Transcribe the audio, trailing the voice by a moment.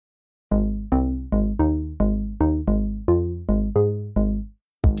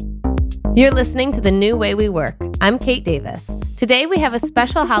You're listening to The New Way We Work. I'm Kate Davis. Today we have a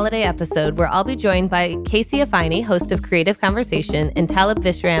special holiday episode where I'll be joined by KC Ifeayni, host of Creative Conversation, and Talib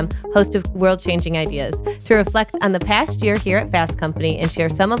Visram, host of World Changing Ideas, to reflect on the past year here at Fast Company and share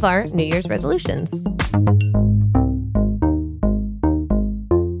some of our New Year's resolutions.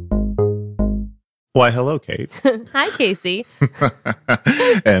 Why, hello, Kate. Hi, Casey.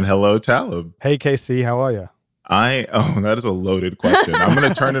 And hello, Talib. Hey, KC, how are you? That is a loaded question. I'm going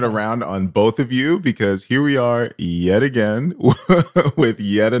to turn it around on both of you because here we are yet again with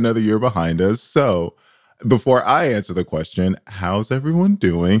yet another year behind us. So before I answer the question, how's everyone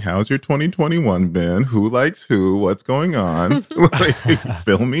doing? How's your 2021 been? Who likes who? What's going on?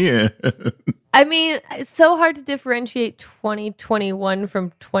 Fill me in. I mean, it's so hard to differentiate 2021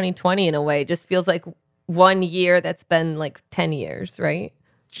 from 2020 in a way. It just feels like one year that's been like 10 years, right?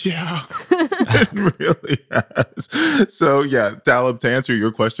 Yeah, it really has. So yeah, Talib, to answer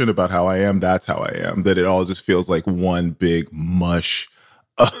your question about how I am, that's how I am. That it all just feels like one big mush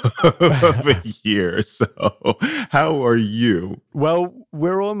of a year. So how are you? Well,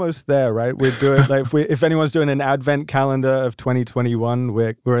 we're almost there, right? We're doing if anyone's doing an advent calendar of 2021,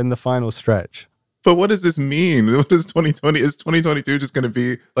 we're in the final stretch. But what does this mean? What is 2020? Is 2022 just going to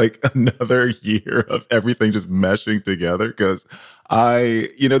be like another year of everything just meshing together? Because I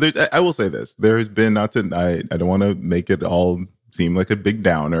will say this. There has been, I don't want to make it all seem like a big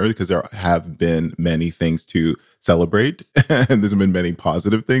downer because there have been many things to celebrate. And there's been many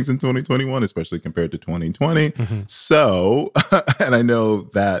positive things in 2021, especially compared to 2020. Mm-hmm. So, and I know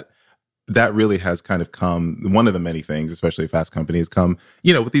that really has kind of come, one of the many things, especially Fast Company, has come,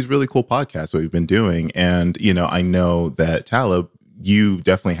 with these really cool podcasts that we've been doing. And, I know that Talib, you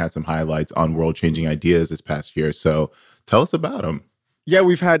definitely had some highlights on World Changing Ideas this past year. So tell us about them. Yeah,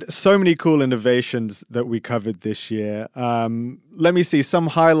 we've had so many cool innovations that we covered this year. Let me see some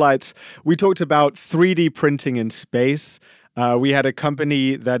highlights. We talked about 3D printing in space. We had a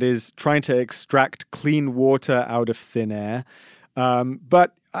company that is trying to extract clean water out of thin air.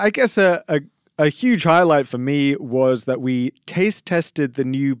 But I guess a huge highlight for me was that we taste tested the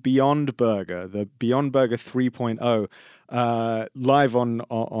new Beyond Burger, the Beyond Burger 3.0, live on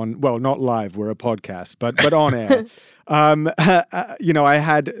well, not live, we're a podcast, but on air. I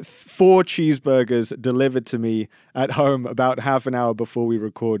had 4 cheeseburgers delivered to me at home about half an hour before we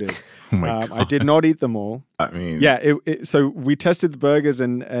recorded. Oh I did not eat them all. I mean, yeah. So we tested the burgers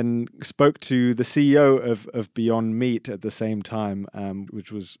and spoke to the CEO of Beyond Meat at the same time,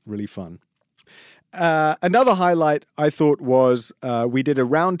 which was really fun. Another highlight I thought was we did a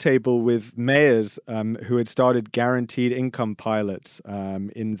roundtable with mayors who had started guaranteed income pilots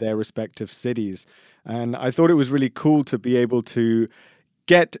in their respective cities. And I thought it was really cool to be able to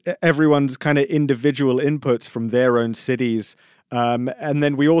get everyone's kind of individual inputs from their own cities. And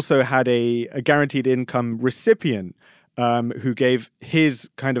then we also had a guaranteed income recipient who gave his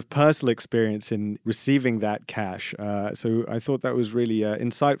kind of personal experience in receiving that cash. So I thought that was really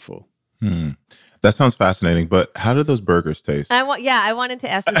insightful. That sounds fascinating, but how did those burgers taste? I wanted to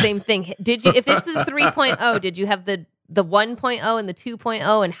ask the same thing. Did you, if it's the 3.0, did you have the 1.0 and the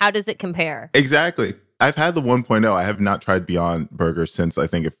 2.0, and how does it compare? Exactly. I've had the 1.0. I have not tried Beyond Burger since I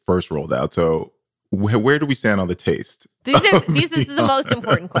think it first rolled out. So where do we stand on the taste? This is the most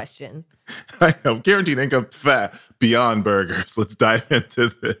important question. I know. Guaranteed income, Beyond Burgers. Let's dive into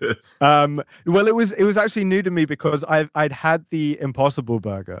this. Well, it was actually new to me because I'd had the Impossible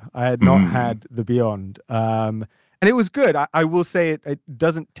Burger. I had not had the Beyond. And it was good. I will say it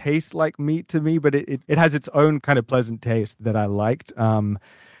doesn't taste like meat to me, but it has its own kind of pleasant taste that I liked.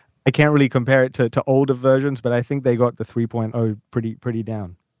 I can't really compare it to older versions, but I think they got the 3.0 pretty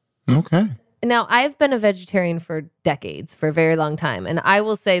down. Okay. Now, I've been a vegetarian for decades, for a very long time. And I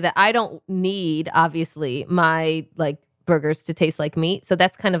will say that I don't need, obviously, my burgers to taste like meat. So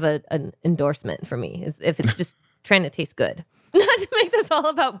that's kind of an endorsement for me, is if it's just trying to taste good. Not to make this all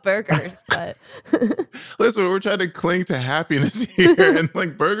about burgers, but... Listen, we're trying to cling to happiness here, and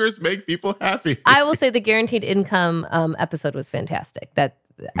burgers make people happy. I will say the guaranteed income episode was fantastic.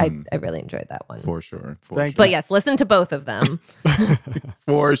 I really enjoyed that one. For sure. But yes, listen to both of them.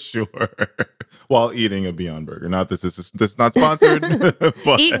 For sure. While eating a Beyond Burger. Not this is not sponsored.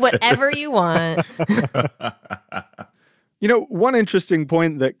 But... Eat whatever you want. One interesting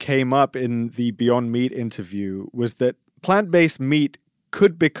point that came up in the Beyond Meat interview was that plant-based meat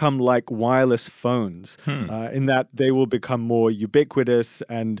could become like wireless phones in that they will become more ubiquitous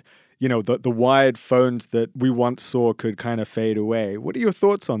and the wired phones that we once saw could kind of fade away. What are your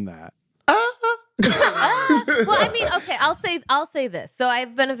thoughts on that? Well, I mean, okay, I'll say this. So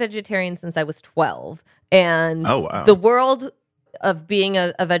I've been a vegetarian since I was 12, and oh, wow. the world of being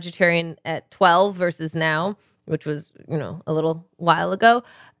a vegetarian at 12 versus now, which was, a little while ago.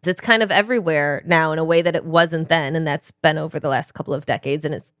 It's kind of everywhere now in a way that it wasn't then. And that's been over the last couple of decades.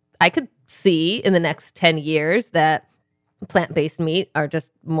 And I could see in the next 10 years that plant-based meat are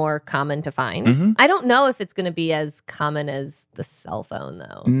just more common to find. Mm-hmm. I don't know if it's going to be as common as the cell phone,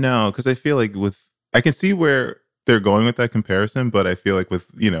 though. No, because I feel like I can see where they're going with that comparison, but I feel like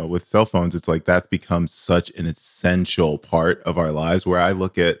with cell phones, it's like that's become such an essential part of our lives, where I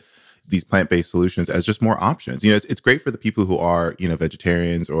look at these plant-based solutions as just more options. It's great for the people who are,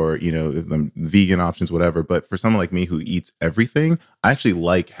 vegetarians or, the vegan options, whatever. But for someone like me who eats everything, I actually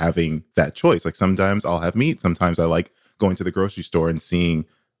like having that choice. Like sometimes I'll have meat. Sometimes I like going to the grocery store and seeing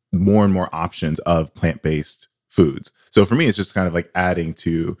more and more options of plant-based foods. So for me, it's just kind of like adding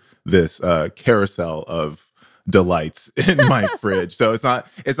to this carousel of delights in my fridge. So it's not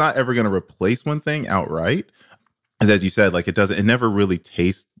ever going to replace one thing outright. As you said, like it never really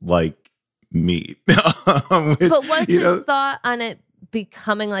tastes like meat. But was his thought on it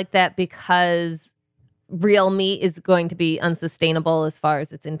becoming like that because real meat is going to be unsustainable as far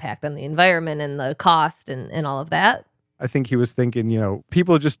as its impact on the environment and the cost and all of that? I think he was thinking,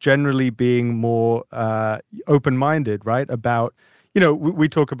 people just generally being more open-minded, right? About, we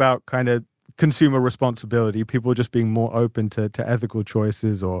talk about kind of consumer responsibility, people just being more open to ethical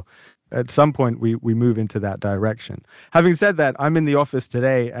choices, or at some point we move into that direction. Having said that, I'm in the office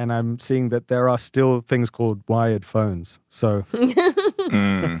today and I'm seeing that there are still things called wired phones. So...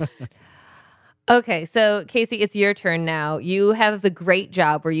 Okay, so Casey, it's your turn now. You have the great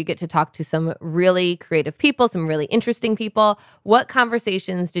job where you get to talk to some really creative people, some really interesting people. What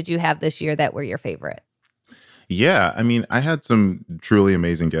conversations did you have this year that were your favorite? Yeah, I mean, I had some truly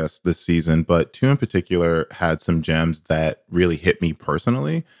amazing guests this season, but two in particular had some gems that really hit me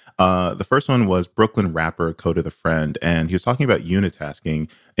personally. The first one was Brooklyn rapper Coda the Friend, and he was talking about unitasking,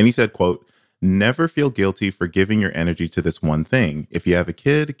 and he said, quote, "Never feel guilty for giving your energy to this one thing. If you have a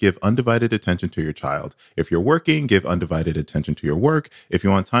kid, give undivided attention to your child. If you're working, give undivided attention to your work. If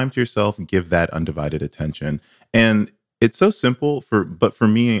you want time to yourself, give that undivided attention." And it's so simple, but for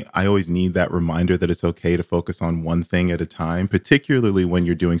me, I always need that reminder that it's okay to focus on one thing at a time, particularly when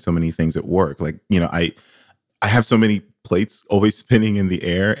you're doing so many things at work. Like, I have so many plates always spinning in the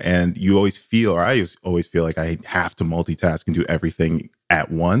air, and I always feel like I have to multitask and do everything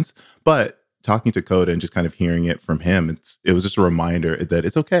at once. But talking to Coda and just kind of hearing it from him, it was just a reminder that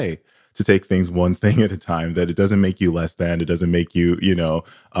it's okay to take things one thing at a time, that it doesn't make you less than, it doesn't make you,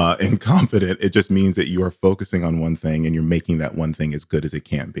 incompetent. It just means that you are focusing on one thing and you're making that one thing as good as it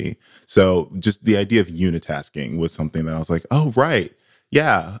can be. So just the idea of unitasking was something that I was like, oh, right.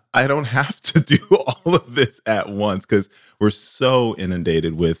 Yeah, I don't have to do all of this at once, because we're so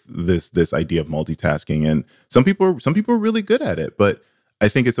inundated with this idea of multitasking. And some people are really good at it, but I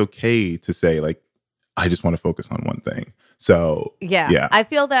think it's okay to say, like, I just want to focus on one thing. So yeah. I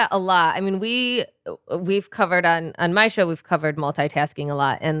feel that a lot. I mean, we've covered on my show, we've covered multitasking a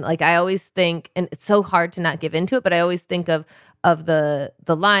lot, and like I always think, and it's so hard to not give into it, but I always think of the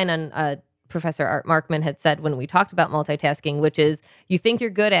line on Professor Art Markman had said when we talked about multitasking, which is you think you're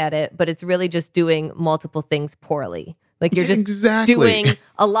good at it, but it's really just doing multiple things poorly. Like you're just doing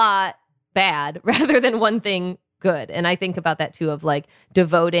a lot bad rather than one thing good. And I think about that too, of like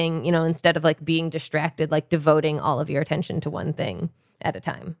devoting, instead of like being distracted, like devoting all of your attention to one thing at a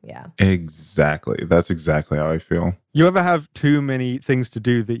time. Yeah. Exactly. That's exactly how I feel. You ever have too many things to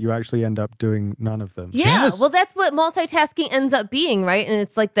do that you actually end up doing none of them? Yeah. Yes. Well, that's what multitasking ends up being, right? And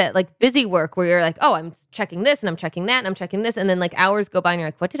it's like that, like busy work where you're like, oh, I'm checking this and I'm checking that and I'm checking this. And then like hours go by and you're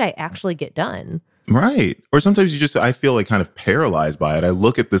like, what did I actually get done? Right. Or sometimes I feel like kind of paralyzed by it. I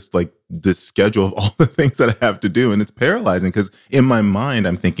look at this schedule of all the things that I have to do, and it's paralyzing because in my mind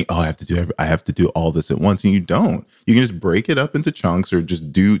I'm thinking, oh, I have to do all this at once. And you don't. You can just break it up into chunks, or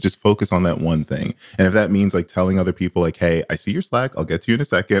just focus on that one thing. And if that means like telling other people like, hey, I see your Slack, I'll get to you in a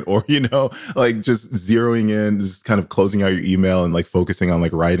second, or like just zeroing in, just kind of closing out your email and like focusing on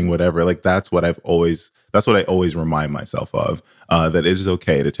like writing whatever, like that's what I always remind myself of, that it is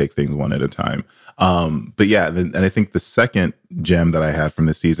okay to take things one at a time. But yeah, and I think the second gem that I had from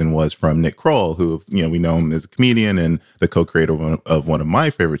this season was from Nick Kroll, who, we know him as a comedian and the co-creator of one of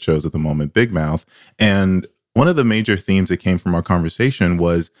my favorite shows at the moment, Big Mouth. And one of the major themes that came from our conversation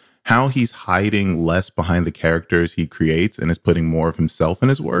was how he's hiding less behind the characters he creates and is putting more of himself in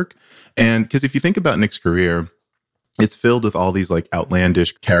his work. And because if you think about Nick's career, it's filled with all these like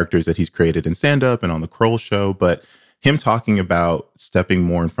outlandish characters that he's created in stand-up and on the Kroll show, but him talking about stepping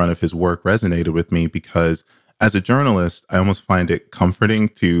more in front of his work resonated with me because as a journalist, I almost find it comforting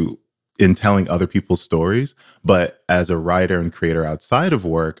to in telling other people's stories. But as a writer and creator outside of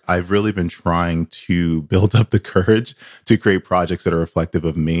work, I've really been trying to build up the courage to create projects that are reflective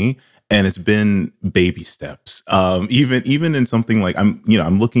of me. And it's been baby steps. Even in something like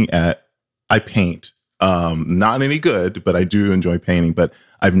I paint, not any good, but I do enjoy painting, but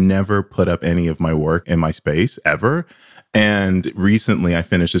I've never put up any of my work in my space ever. And recently I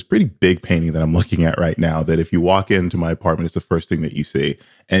finished this pretty big painting that I'm looking at right now that if you walk into my apartment, it's the first thing that you see.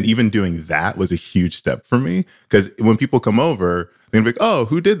 And even doing that was a huge step for me, because when people come over, they're gonna be like, oh,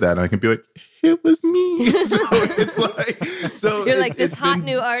 who did that? And I can be like, it was me. So it's like, you're like, this hot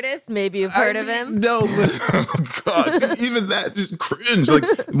new artist, maybe you've heard of him. No, oh God, even that just cringe. Like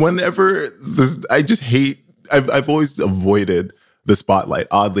whenever this, I just hate, I've always avoided the spotlight.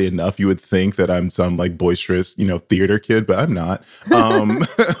 Oddly enough, you would think that I'm some like boisterous, theater kid, but I'm not.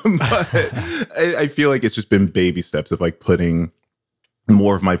 But I feel like it's just been baby steps of like putting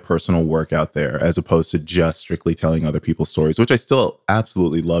more of my personal work out there as opposed to just strictly telling other people's stories, which I still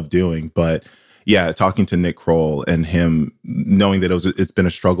absolutely love doing. But yeah, talking to Nick Kroll and him, knowing that it's been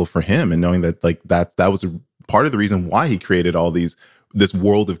a struggle for him, and knowing that like that was a part of the reason why he created all this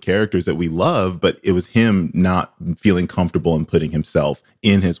world of characters that we love, but it was him not feeling comfortable in putting himself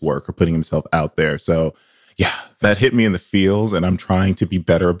in his work or putting himself out there. So yeah, that hit me in the feels, and I'm trying to be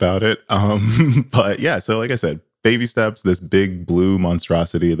better about it. But yeah, so like I said, baby steps, this big blue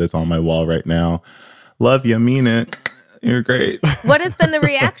monstrosity that's on my wall right now. Love you, mean it. You're great. What has been the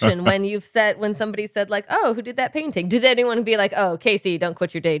reaction when somebody said like, oh, who did that painting? Did anyone be like, oh, KC, don't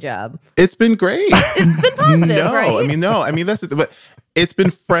quit your day job? It's been great. It's been positive, right? No. That's it. But it's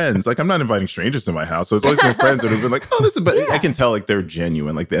been friends. Like, I'm not inviting strangers to my house. So it's always been friends that have been like, oh, this is, but yeah. I can tell like they're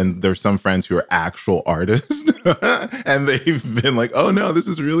genuine. Like, and there's some friends who are actual artists and they've been like, oh no, this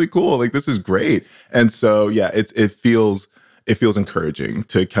is really cool. Like, this is great. And so, yeah, it feels encouraging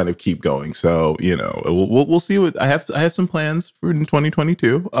to kind of keep going. So, we'll see what I have some plans for in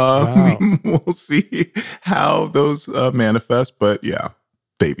 2022. Wow. We'll see how those manifest, but yeah,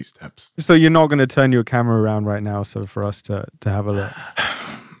 baby steps. So you're not going to turn your camera around right now, so for us to have a look.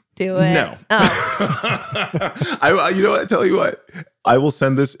 Do it. No. Oh. You know what? Tell you what. I will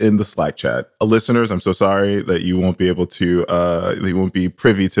send this in the Slack chat. Listeners, I'm so sorry that you won't be able to, you won't be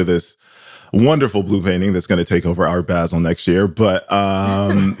privy to this wonderful blue painting that's going to take over our Basel next year. But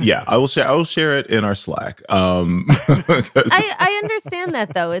yeah, I will share it in our Slack. I understand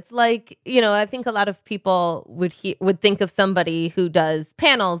that though. It's like, I think a lot of people would think of somebody who does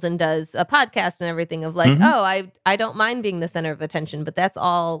panels and does a podcast and everything of like, oh, I don't mind being the center of attention, but that's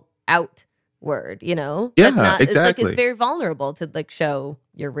all outward, Yeah, exactly. It's very vulnerable to like show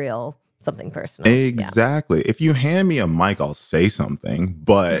your real something personal. Exactly. Yeah. If you hand me a mic, I'll say something.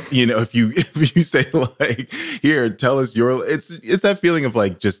 But if you say like, here, tell us it's that feeling of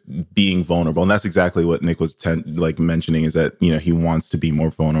like just being vulnerable. And that's exactly what Nick was mentioning, is that, he wants to be more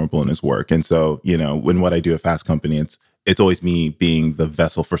vulnerable in his work. And so, when what I do at Fast Company, it's always me being the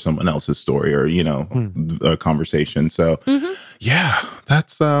vessel for someone else's story or, a conversation. So yeah,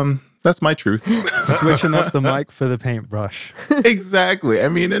 that's my truth. Switching up the mic for the paintbrush. Exactly. I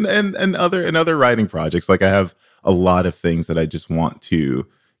mean, and other writing projects. Like I have a lot of things that I just want to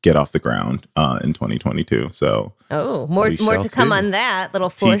get off the ground in 2022. So more to come on that.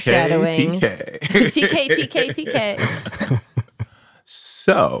 Little foreshadowing. TK.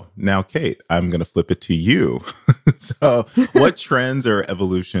 So now, Kate, I'm going to flip it to you. So what trends or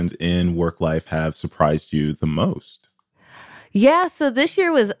evolutions in work life have surprised you the most? Yeah, so this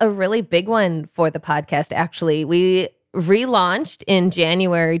year was a really big one for the podcast, actually. We relaunched in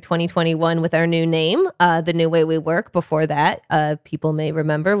January 2021 with our new name, The New Way We Work. Before that, people may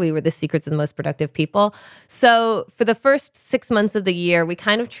remember, we were the Secrets of the Most Productive People. So for the first 6 months of the year, we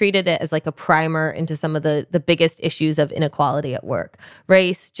kind of treated it as like a primer into some of the biggest issues of inequality at work.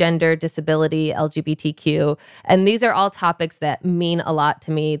 Race, gender, disability, LGBTQ. And these are all topics that mean a lot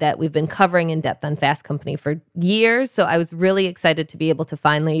to me that we've been covering in depth on Fast Company for years. So I was really excited to be able to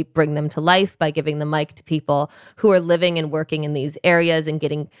finally bring them to life by giving the mic to people who are living and working in these areas and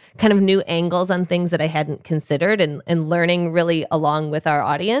getting kind of new angles on things that I hadn't considered and learning really along with our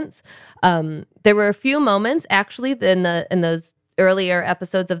audience. There were a few moments actually in those earlier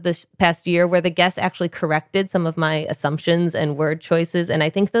episodes of this past year where the guests actually corrected some of my assumptions and word choices. And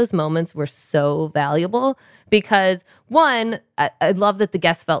I think those moments were so valuable because one, I love that the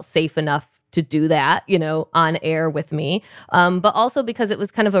guests felt safe enough to do that, on air with me. But also because it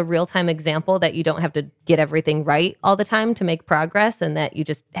was kind of a real-time example that you don't have to get everything right all the time to make progress and that you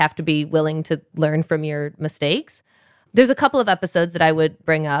just have to be willing to learn from your mistakes. There's a couple of episodes that I would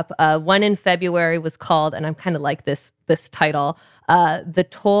bring up. One in February was called, and I'm kind of like this title, "The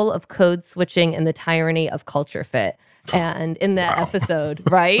Toll of Code Switching and the Tyranny of Culture Fit." And in that episode,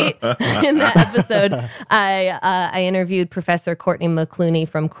 right? In that episode, I interviewed Professor Courtney McClooney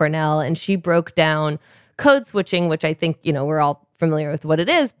from Cornell, and she broke down code switching, which I think, we're all familiar with what it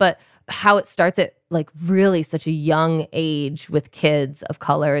is, but how it starts at like really such a young age with kids of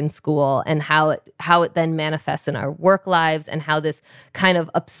color in school, and how it then manifests in our work lives, and how this kind of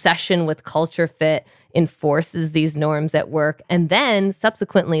obsession with culture fit enforces these norms at work, and then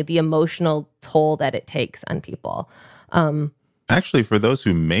subsequently the emotional toll that it takes on people. Actually, for those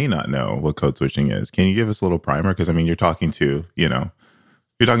who may not know what code switching is, can you give us a little primer? Because you're talking to,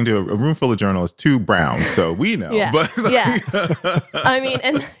 a room full of journalists, 2 brown, so we know. Yeah. But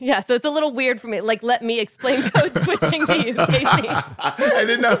so it's a little weird for me. Like, let me explain code switching to you, Casey. I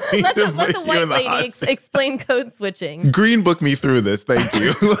did not mean let to the put you white in the lady hot seat. explain code switching. Green book me through this, thank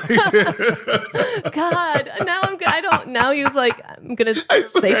you. God, now I'm gonna I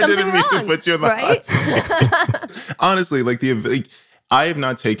say swear I something didn't mean wrong, to put you in the right? hot seat. Honestly, I have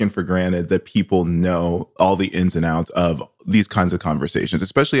not taken for granted that people know all the ins and outs of these kinds of conversations,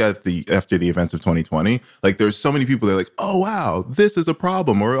 especially after the events of 2020. Like, there's so many people that are like, oh, wow, this is a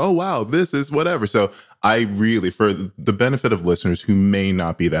problem, or, oh, wow, this is whatever. So I really, for the benefit of listeners who may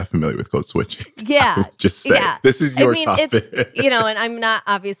not be that familiar with code switching, I would just say, this is your topic. It's, and I'm not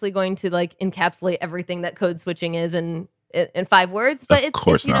obviously going to like encapsulate everything that code switching is in 5 words, but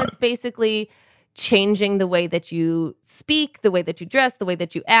it's basically changing the way that you speak, the way that you dress, the way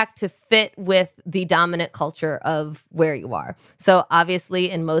that you act to fit with the dominant culture of where you are. So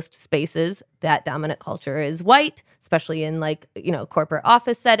obviously in most spaces, that dominant culture is white, especially in corporate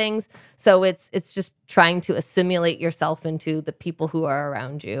office settings. So it's just trying to assimilate yourself into the people who are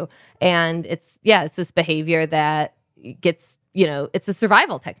around you. And it's this behavior that gets, it's a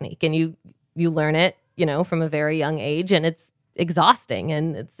survival technique, and you learn it, from a very young age, and it's exhausting,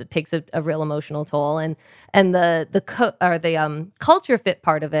 and it takes a real emotional toll. And the culture fit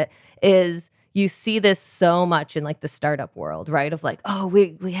part of it is, you see this so much in like the startup world, right? Of like, oh,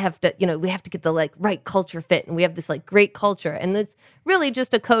 we have to get the like right culture fit, and we have this like great culture, and this really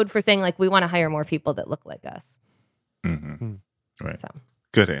just a code for saying like we want to hire more people that look like us. Mm-hmm. Right. So.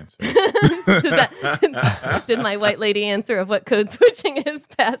 Good answer. Did my white lady answer of what code switching is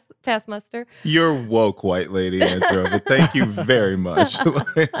pass muster? Your woke white lady answer of it. Thank you very much.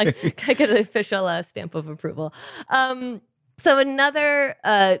 I get an official stamp of approval. So another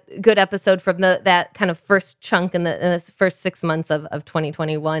good episode from that kind of first chunk in the first 6 months of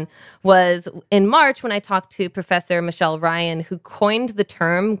 2021 was in March, when I talked to Professor Michelle Ryan, who coined the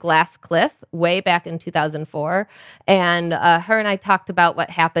term glass cliff way back in 2004. And her and I talked about what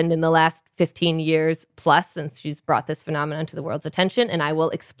happened in the last 15 years plus since she's brought this phenomenon to the world's attention. And I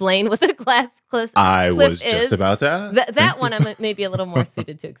will explain what the glass cliff is. Just about that. That one I'm maybe a little more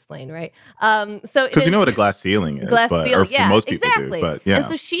suited to explain, right? Because you know what a glass ceiling is. Most people exactly. do, but yeah. And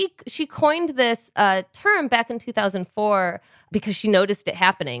so she coined this term back in 2004 because she noticed it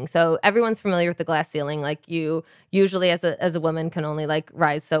happening. So everyone's familiar with the glass ceiling. Like, you usually as a woman can only like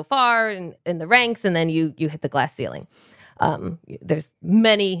rise so far in the ranks, and then you hit the glass ceiling. There's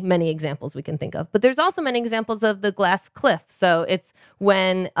many examples we can think of, but there's also many examples of the glass cliff. So it's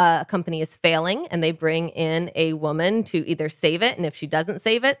when a company is failing and they bring in a woman to either save it. And if she doesn't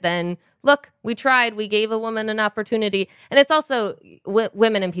save it, then look, we tried, we gave a woman an opportunity. And it's also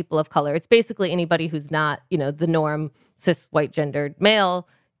women and people of color. It's basically anybody who's not, the norm cis white gendered male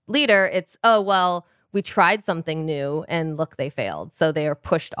leader. It's, oh, well, we tried something new and look, they failed. So they are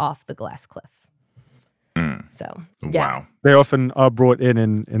pushed off the glass cliff. So, yeah. Wow. They often are brought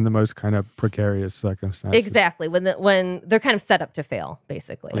in the most kind of precarious circumstances. Exactly. When they're kind of set up to fail,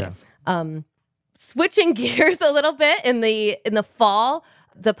 basically. Yeah. Switching gears a little bit, in the fall,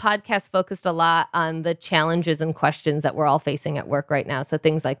 the podcast focused a lot on the challenges and questions that we're all facing at work right now. So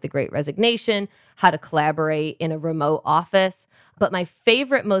things like the Great Resignation, how to collaborate in a remote office. But my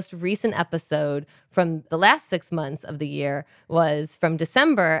favorite, most recent episode from the last 6 months of the year was from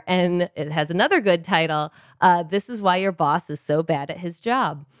December, and it has another good title. This is why your boss is so bad at his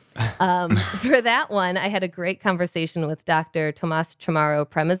job. For that one, I had a great conversation with Dr. Tomas Chamorro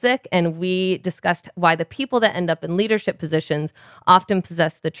Premazic, and we discussed why the people that end up in leadership positions often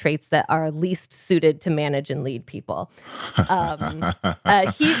possess the traits that are least suited to manage and lead people. He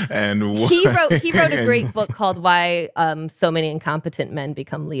wrote a great book called Why So Many Incompetent Men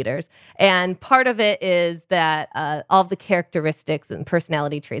Become Leaders. And part of it is that all of the characteristics and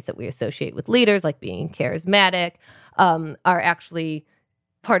personality traits that we associate with leaders, like being charismatic, are actually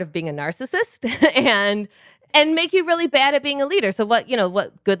part of being a narcissist. and make you really bad at being a leader. So what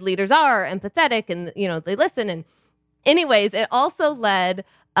good leaders are empathetic and, they listen. And anyways, it also led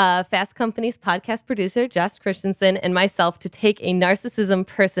Fast Company's podcast producer, Josh Christensen, and myself to take a narcissism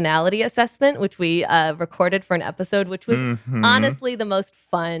personality assessment, which we recorded for an episode, which was honestly the most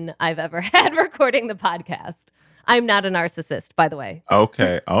fun I've ever had recording the podcast. I'm not a narcissist, by the way.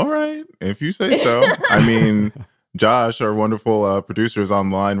 Okay. All right. If you say so. I mean, Josh, our wonderful producer, is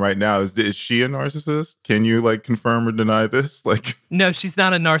online right now. Is she a narcissist? Can you confirm or deny this? No, she's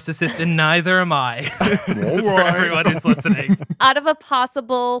not a narcissist, and neither am I. All For right. everyone who's listening. Out of a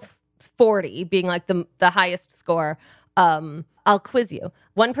possible 40 being the highest score, I'll quiz you.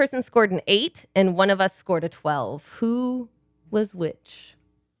 One person scored an 8 and one of us scored a 12. Who was which?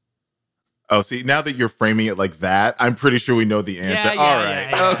 Oh, see, now that you're framing it like that, I'm pretty sure we know the answer. All right.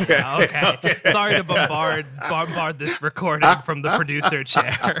 Okay. Sorry to bombard this recording from the producer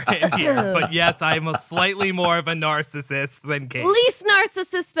chair in here. But yes, I'm slightly more of a narcissist than Kate. Least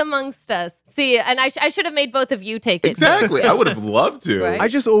narcissist amongst us. See, and I should have made both of you take it. Exactly. I would have loved to. Right? I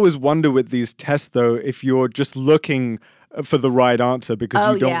just always wonder with these tests, though, if you're just looking for the right answer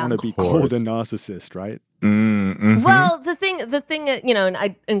because you don't want to be called a narcissist, right? Mm-hmm. Well, the thing, and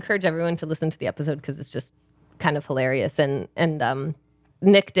I encourage everyone to listen to the episode because it's just kind of hilarious. And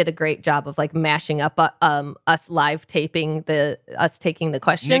Nick did a great job of mashing up us live taping us taking the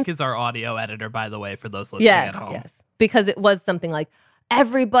questions. Nick is our audio editor, by the way, for those listening at home. Yes, because it was something like,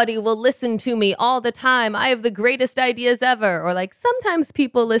 everybody will listen to me all the time. I have the greatest ideas ever. Or sometimes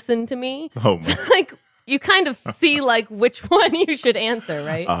people listen to me. Oh my. You kind of see which one you should answer,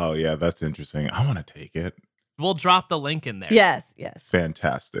 right? Oh, yeah, that's interesting. I want to take it. We'll drop the link in there. Yes.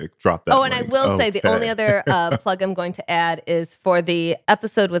 Fantastic. Drop that Oh, and link. I will say the only other plug I'm going to add is for the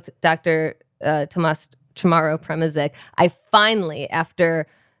episode with Dr. Tomas Chamorro Premizik. I finally, after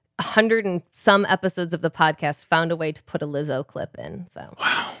 100 and some episodes of the podcast, found a way to put a Lizzo clip in. So,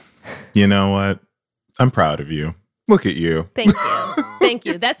 wow. You know what? I'm proud of you. Look at you. Thank you. Thank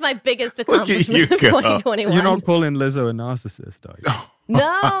you. That's my biggest accomplishment of 2021. You're not calling Lizzo a narcissist, are you?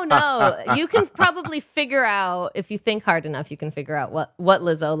 No. You can probably figure out, if you think hard enough, you can figure out what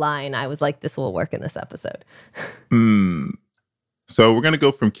Lizzo line I was like, this will work in this episode. So we're going to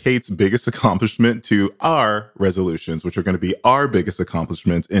go from Kate's biggest accomplishment to our resolutions, which are going to be our biggest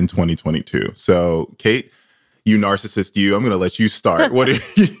accomplishments in 2022. So, Kate, you narcissist, I'm going to let you start. What are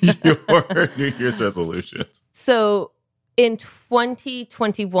your New Year's resolutions? So in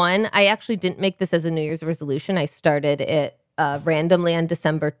 2021, I actually didn't make this as a New Year's resolution. I started it randomly on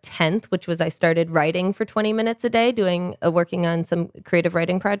December 10th, which was I started writing for 20 minutes a day, working on some creative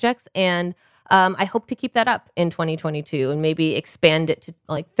writing projects. And I hope to keep that up in 2022 and maybe expand it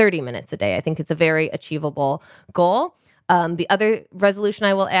to 30 minutes a day. I think it's a very achievable goal. The other resolution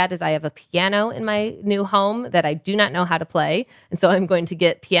I will add is I have a piano in my new home that I do not know how to play. And so I'm going to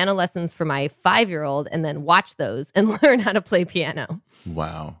get piano lessons for my 5-year-old and then watch those and learn how to play piano.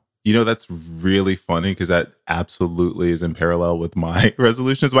 Wow. That's really funny because that absolutely is in parallel with my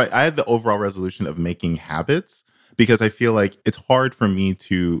resolutions. I had the overall resolution of making habits because I feel like it's hard for me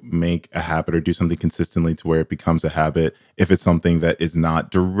to make a habit or do something consistently to where it becomes a habit if it's something that is not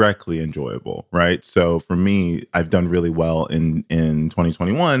directly enjoyable, right? So for me, I've done really well in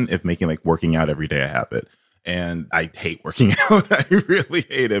 2021 if making working out every day a habit. And I hate working out. I really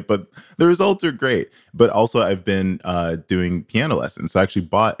hate it, but the results are great. But also I've been doing piano lessons. So I actually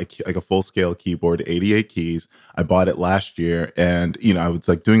bought a full-scale keyboard, 88 keys. I bought it last year and, I was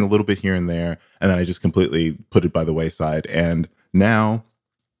doing a little bit here and there. And then I just completely put it by the wayside. And now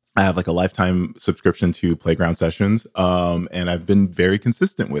I have a lifetime subscription to Playground Sessions. And I've been very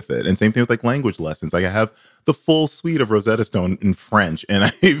consistent with it. And same thing with language lessons. I have the full suite of Rosetta Stone in French.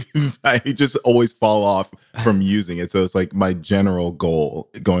 And I just always fall off from using it. So it's my general goal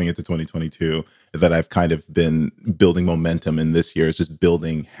going into 2022 that I've kind of been building momentum in this year is just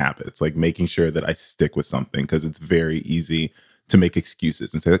building habits, making sure that I stick with something because it's very easy to make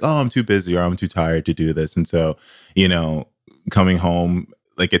excuses and say I'm too busy or I'm too tired to do this. And so, coming home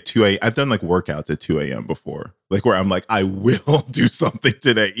at 2 a.m. I've done workouts at 2 a.m. before, where I'm I will do something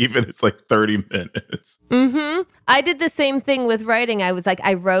today, even if it's 30 minutes. Mm-hmm. I did the same thing with writing. I was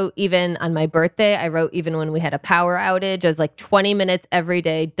I wrote even on my birthday. I wrote even when we had a power outage. I was 20 minutes every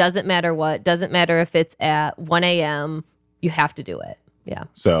day. Doesn't matter what. Doesn't matter if it's at 1 a.m. You have to do it. Yeah.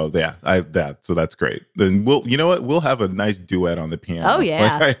 So so that's great. Then we'll have a nice duet on the piano. Oh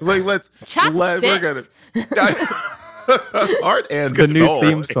yeah. We're gonna heart and the soul. new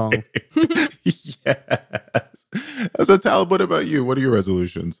theme song. Yes. So, Talib, what about you? What are your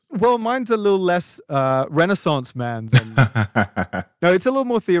resolutions? Well, mine's a little less Renaissance man than. No, it's a little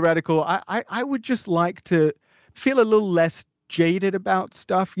more theoretical. I would just like to feel a little less jaded about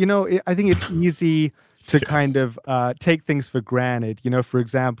stuff. I think it's easy to kind of take things for granted. For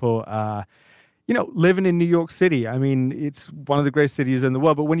example, living in New York City. I mean, it's one of the greatest cities in the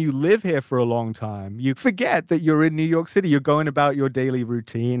world. But when you live here for a long time, you forget that you're in New York City. You're going about your daily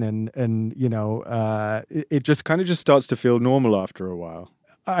routine, and it just kind of just starts to feel normal after a while.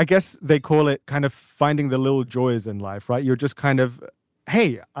 I guess they call it kind of finding the little joys in life, right? You're just kind of,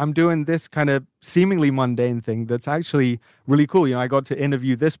 hey, I'm doing this kind of seemingly mundane thing that's actually really cool. I got to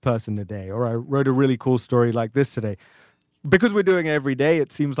interview this person today, or I wrote a really cool story like this today. Because we're doing it every day,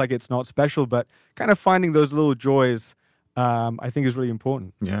 it seems like it's not special, but kind of finding those little joys, I think is really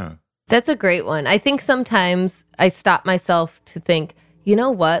important. Yeah. That's a great one. I think sometimes I stop myself to think, you know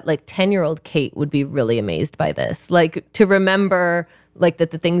what? Like 10-year-old Kate would be really amazed by this. Like to remember like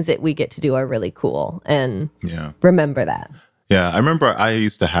that the things that we get to do are really cool and remember that. Yeah. I remember I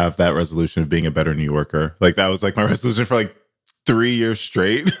used to have that resolution of being a better New Yorker. Like that was like my resolution for like 3 years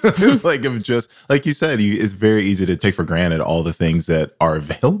straight. Like of just like you said, it's very easy to take for granted all the things that are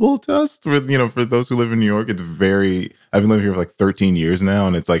available to us. For those who live in New York, I've been living here for like 13 years now,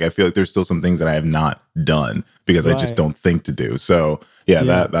 and it's like I feel like there's still some things that I have not done because I just don't think to do. So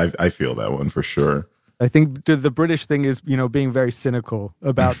that I feel that one for sure. I think the British thing is, being very cynical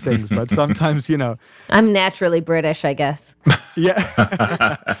about things, but sometimes, I'm naturally British, I guess.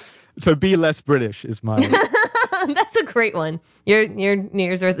 Yeah. So be less British is my. That's a great one. Your New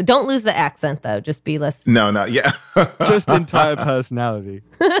Year's resolution. Don't lose the accent though. Just be less. No, yeah. Just entire personality.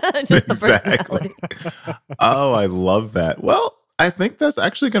 Just the personality. Oh, I love that. Well, I think that's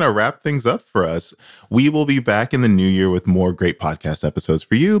actually going to wrap things up for us. We will be back in the new year with more great podcast episodes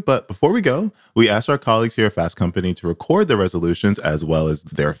for you. But before we go, we asked our colleagues here at Fast Company to record their resolutions as well as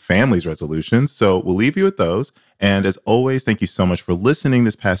their families' resolutions. So we'll leave you with those. And as always, thank you so much for listening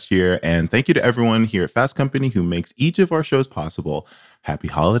this past year. And thank you to everyone here at Fast Company who makes each of our shows possible. Happy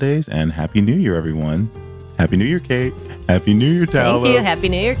holidays and Happy New Year, everyone. Happy New Year, Kate. Happy New Year, Talib. Thank you. Happy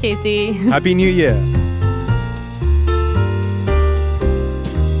New Year, Casey. Happy New Year.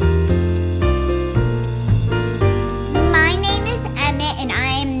 My name is Emmett and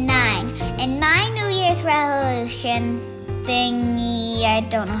I am 9. And my New Year's resolution thingy, I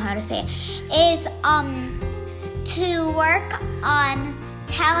don't know how to say it, is to work on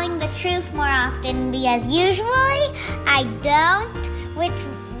telling the truth more often because usually I don't, which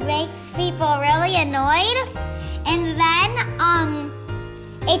makes people really annoyed, and then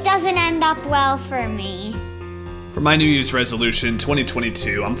it doesn't end up well for me. For my New Year's resolution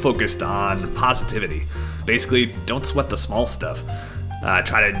 2022, I'm focused on positivity. Basically, don't sweat the small stuff.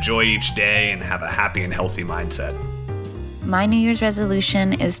 Try to enjoy each day and have a happy and healthy mindset. My New Year's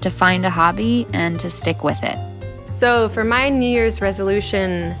resolution is to find a hobby and to stick with it. So for my New Year's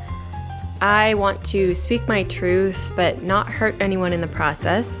resolution, I want to speak my truth, but not hurt anyone in the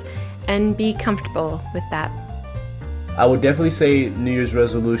process, and be comfortable with that. I would definitely say New Year's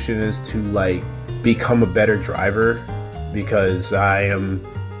resolution is to become a better driver, because I am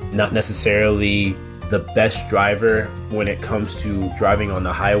not necessarily the best driver when it comes to driving on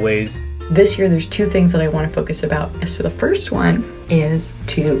the highways. This year, there's 2 things that I want to focus about. So the first one is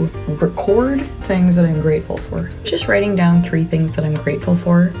to record things that I'm grateful for. Just writing down 3 things that I'm grateful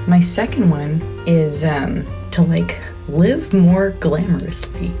for. My second one is to live more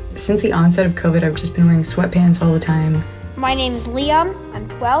glamorously. Since the onset of COVID, I've just been wearing sweatpants all the time. My name is Liam, I'm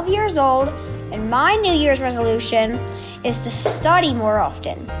 12 years old, and my New Year's resolution is to study more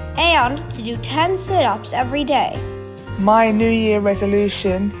often and to do 10 sit-ups every day. My New Year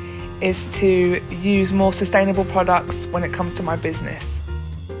resolution is to use more sustainable products when it comes to my business.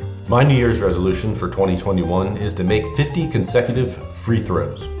 My New Year's resolution for 2021 is to make 50 consecutive free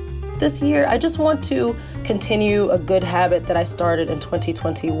throws. This year, I just want to continue a good habit that I started in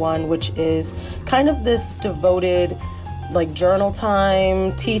 2021, which is kind of this devoted journal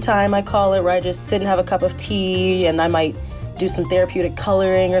time, tea time I call it, where I just sit and have a cup of tea and I might do some therapeutic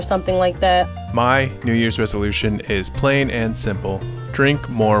coloring or something like that. My New Year's resolution is plain and simple. Drink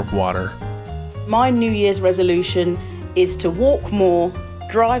more water. My New Year's resolution is to walk more,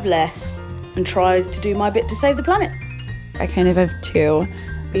 drive less, and try to do my bit to save the planet. I kind of have 2.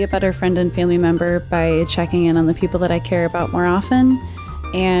 Be a better friend and family member by checking in on the people that I care about more often.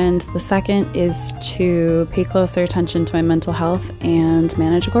 And the second is to pay closer attention to my mental health and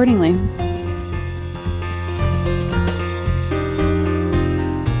manage accordingly.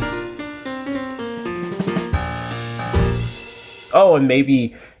 Oh, and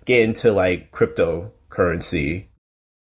maybe get into crypto currency